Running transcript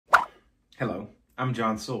Hello, I'm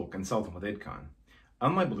John Sewell, consultant with IDCON.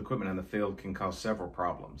 Unlabeled equipment in the field can cause several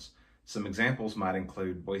problems. Some examples might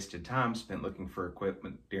include wasted time spent looking for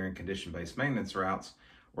equipment during condition-based maintenance routes,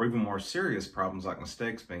 or even more serious problems like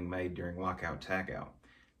mistakes being made during lockout-tagout.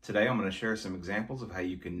 Today I'm going to share some examples of how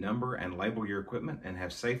you can number and label your equipment and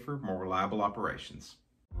have safer, more reliable operations.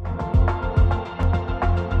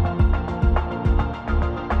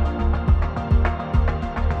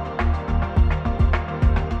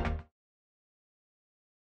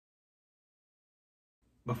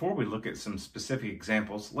 Before we look at some specific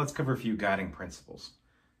examples, let's cover a few guiding principles.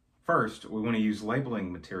 First, we want to use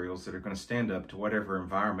labeling materials that are going to stand up to whatever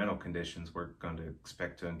environmental conditions we're going to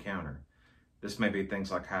expect to encounter. This may be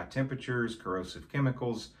things like high temperatures, corrosive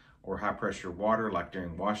chemicals, or high pressure water like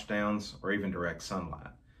during washdowns, or even direct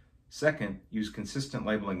sunlight. Second, use consistent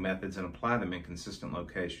labeling methods and apply them in consistent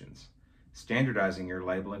locations. Standardizing your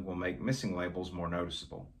labeling will make missing labels more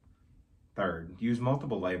noticeable. Third, use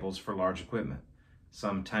multiple labels for large equipment.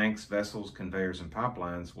 Some tanks, vessels, conveyors, and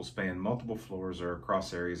pipelines will span multiple floors or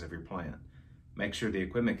across areas of your plant. Make sure the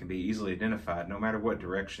equipment can be easily identified no matter what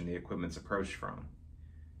direction the equipment's approached from.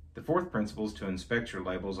 The fourth principle is to inspect your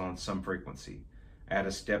labels on some frequency. Add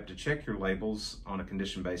a step to check your labels on a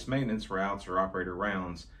condition-based maintenance routes or operator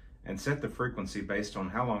rounds, and set the frequency based on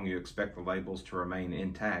how long you expect the labels to remain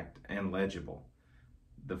intact and legible.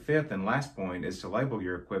 The fifth and last point is to label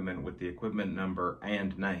your equipment with the equipment number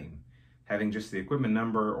and name. Having just the equipment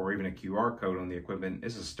number or even a QR code on the equipment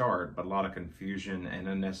is a start, but a lot of confusion and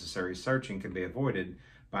unnecessary searching can be avoided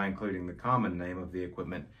by including the common name of the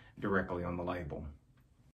equipment directly on the label.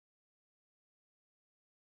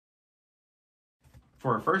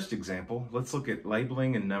 For our first example, let's look at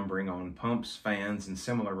labeling and numbering on pumps, fans, and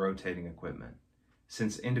similar rotating equipment.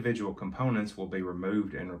 Since individual components will be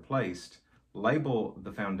removed and replaced, label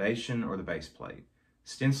the foundation or the base plate.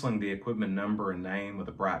 Stenciling the equipment number and name with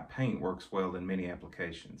a bright paint works well in many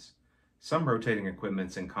applications. Some rotating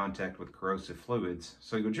equipment's in contact with corrosive fluids,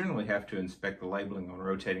 so you'll generally have to inspect the labeling on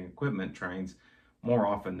rotating equipment trains more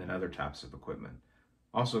often than other types of equipment.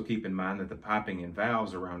 Also keep in mind that the piping and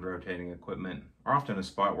valves around rotating equipment are often a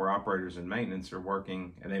spot where operators and maintenance are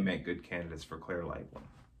working, and they make good candidates for clear labeling.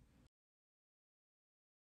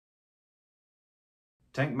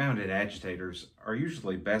 Tank-mounted agitators are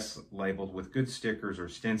usually best labeled with good stickers or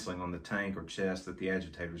stenciling on the tank or chest that the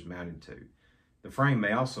agitator is mounted to. The frame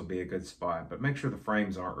may also be a good spot, but make sure the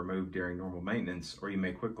frames aren't removed during normal maintenance or you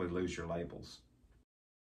may quickly lose your labels.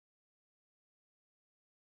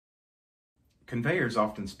 Conveyors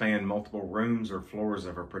often span multiple rooms or floors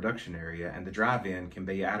of a production area, and the drive end can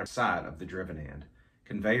be out of sight of the driven end.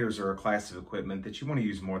 Conveyors are a class of equipment that you want to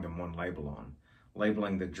use more than one label on.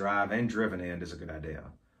 Labeling the drive and driven end is a good idea.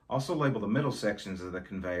 Also label the middle sections of the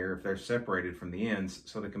conveyor if they're separated from the ends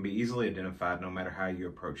so they can be easily identified no matter how you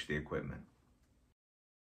approach the equipment.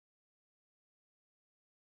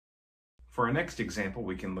 For our next example,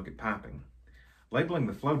 we can look at piping. Labeling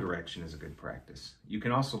the flow direction is a good practice. You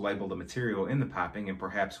can also label the material in the piping and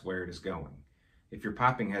perhaps where it is going. If your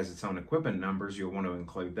piping has its own equipment numbers, you'll want to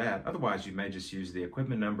include that. Otherwise, you may just use the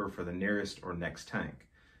equipment number for the nearest or next tank.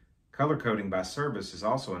 Color coding by service is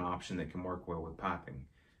also an option that can work well with piping.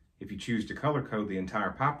 If you choose to color code the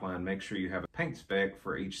entire pipeline, make sure you have a paint spec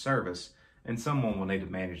for each service, and someone will need to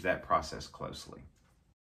manage that process closely.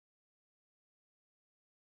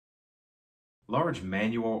 Large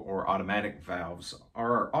manual or automatic valves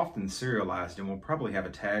are often serialized and will probably have a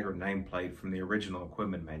tag or nameplate from the original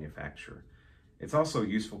equipment manufacturer. It's also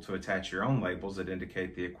useful to attach your own labels that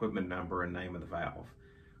indicate the equipment number and name of the valve.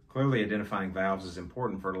 Clearly identifying valves is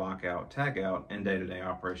important for lockout, tagout, and day-to-day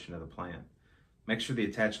operation of the plant. Make sure the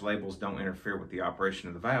attached labels don't interfere with the operation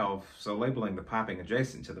of the valve, so labeling the piping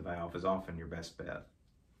adjacent to the valve is often your best bet.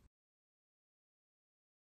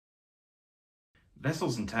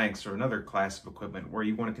 Vessels and tanks are another class of equipment where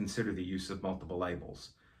you want to consider the use of multiple labels.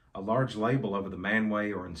 A large label over the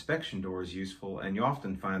manway or inspection door is useful, and you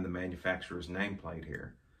often find the manufacturer's nameplate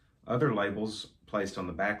here. Other labels placed on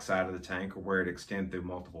the back side of the tank or where it extends through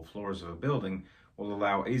multiple floors of a building will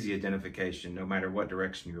allow easy identification no matter what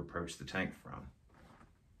direction you approach the tank from.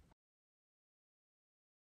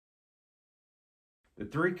 The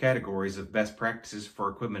three categories of best practices for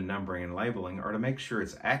equipment numbering and labeling are to make sure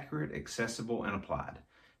it's accurate, accessible, and applied.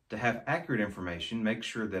 To have accurate information, make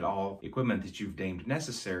sure that all equipment that you've deemed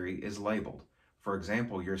necessary is labeled. For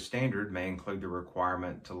example, your standard may include the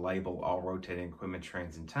requirement to label all rotating equipment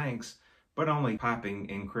trains and tanks, but only piping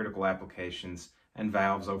in critical applications and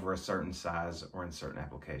valves over a certain size or in certain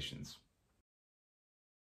applications.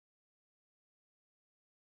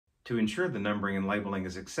 To ensure the numbering and labeling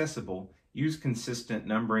is accessible, Use consistent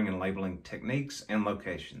numbering and labeling techniques and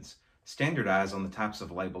locations. Standardize on the types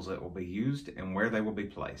of labels that will be used and where they will be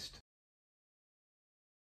placed.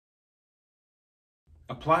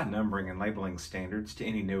 Apply numbering and labeling standards to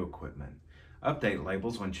any new equipment. Update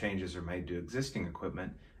labels when changes are made to existing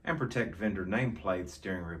equipment, and protect vendor nameplates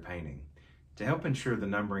during repainting. To help ensure the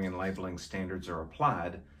numbering and labeling standards are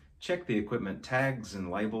applied, check the equipment tags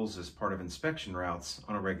and labels as part of inspection routes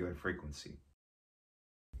on a regular frequency.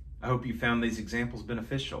 I hope you found these examples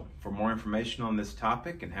beneficial. For more information on this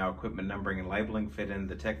topic and how equipment numbering and labeling fit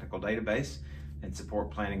into the technical database and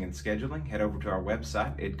support planning and scheduling, head over to our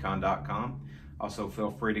website, idcon.com. Also,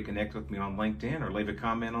 feel free to connect with me on LinkedIn or leave a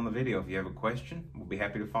comment on the video if you have a question. We'll be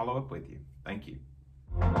happy to follow up with you. Thank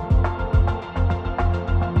you.